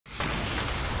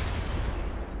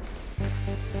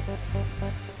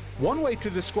One way to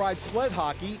describe sled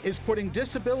hockey is putting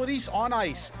disabilities on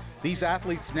ice. These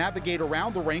athletes navigate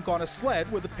around the rink on a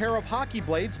sled with a pair of hockey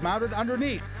blades mounted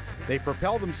underneath. They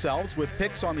propel themselves with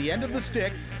picks on the end of the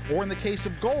stick, or in the case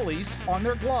of goalies, on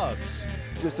their gloves.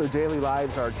 Just their daily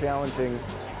lives are challenging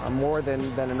more than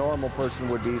a normal person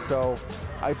would be. So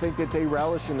I think that they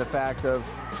relish in the fact of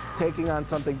taking on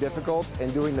something difficult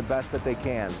and doing the best that they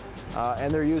can.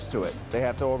 And they're used to it. They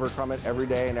have to overcome it every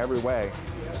day in every way.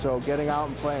 So getting out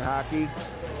and playing hockey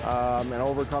and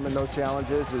overcoming those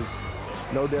challenges is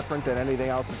no different than anything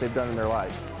else that they've done in their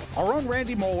life. Our own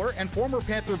Randy Moeller and former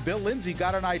Panther Bill Lindsay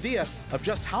got an idea of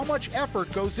just how much effort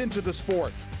goes into the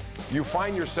sport. You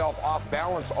find yourself off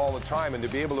balance all the time, and to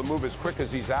be able to move as quick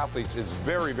as these athletes is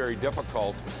very, very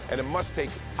difficult, and it must take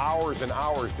hours and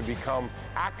hours to become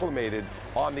acclimated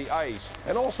on the ice.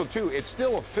 And also, too, it's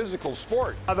still a physical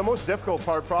sport. The most difficult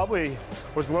part probably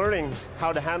was learning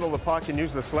how to handle the puck and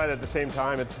use the sled at the same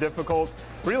time. It's difficult.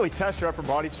 Really test your upper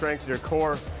body strength, your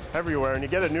core, everywhere, and you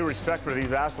get a new respect for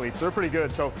these athletes. They're pretty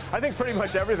good. So I think pretty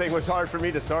much everything was hard for me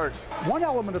to start. One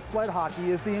element of sled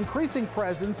hockey is the increasing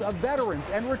presence of veterans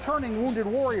and returning wounded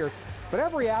warriors. But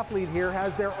every athlete here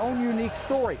has their own unique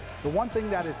story. The one thing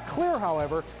that is clear,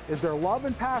 however, is their love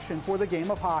and passion for the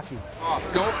game of hockey.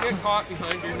 Don't get caught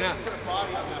behind your net.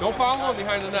 Don't follow them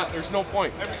behind the net. There's no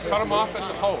point. Cut them off at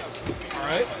the post. All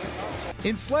right?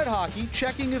 In sled hockey,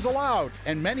 checking is allowed,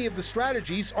 and many of the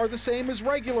strategies are the same as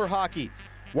regular hockey.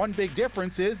 One big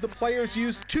difference is the players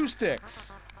use two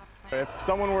sticks. If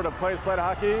someone were to play sled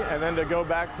hockey and then to go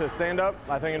back to stand-up,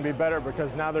 I think it'd be better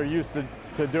because now they're used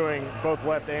to doing both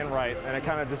left and right, and it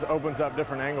kind of just opens up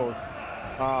different angles.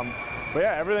 But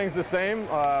yeah, everything's the same.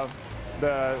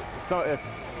 If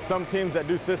some teams that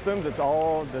do systems, it's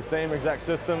all the same exact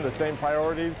system, the same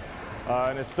priorities,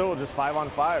 and it's still just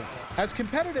 5-on-5. As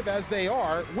competitive as they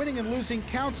are, winning and losing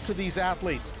counts to these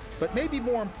athletes. But maybe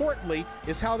more importantly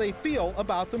is how they feel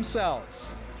about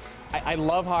themselves. I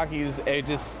love hockey.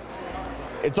 It's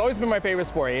always been my favorite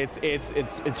sport.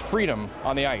 It's freedom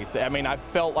on the ice. I mean, I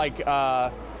felt like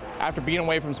after being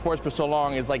away from sports for so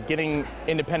long, it's like getting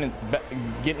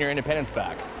your independence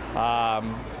back.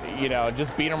 You know,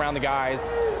 just being around the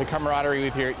guys, the camaraderie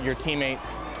with your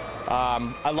teammates.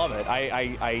 I love it.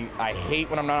 I hate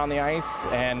when I'm not on the ice,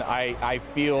 and I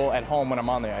feel at home when I'm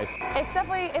on the ice.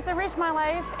 It's enriched my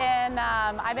life, and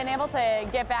I've been able to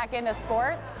get back into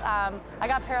sports. I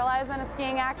got paralyzed in a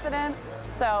skiing accident,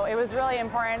 so it was really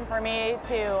important for me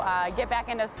to get back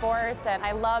into sports, and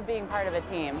I love being part of a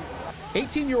team.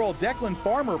 18-year-old Declan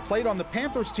Farmer played on the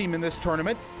Panthers team in this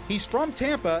tournament. He's from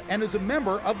Tampa and is a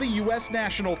member of the U.S.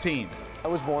 national team. I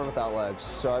was born without legs,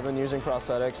 so I've been using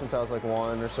prosthetics since I was like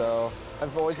 1 or so.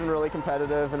 I've always been really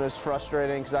competitive, and it was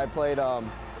frustrating because I played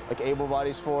like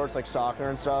able-bodied sports like soccer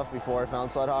and stuff before I found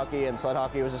sled hockey, and sled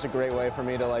hockey was just a great way for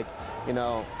me to, like, you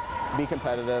know, be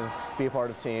competitive, be a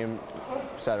part of team,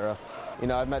 etc. You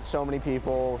know, I've met so many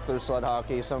people through sled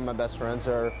hockey. Some of my best friends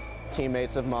are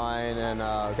teammates of mine, and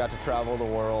got to travel the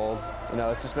world. You know,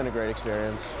 it's just been a great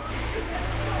experience.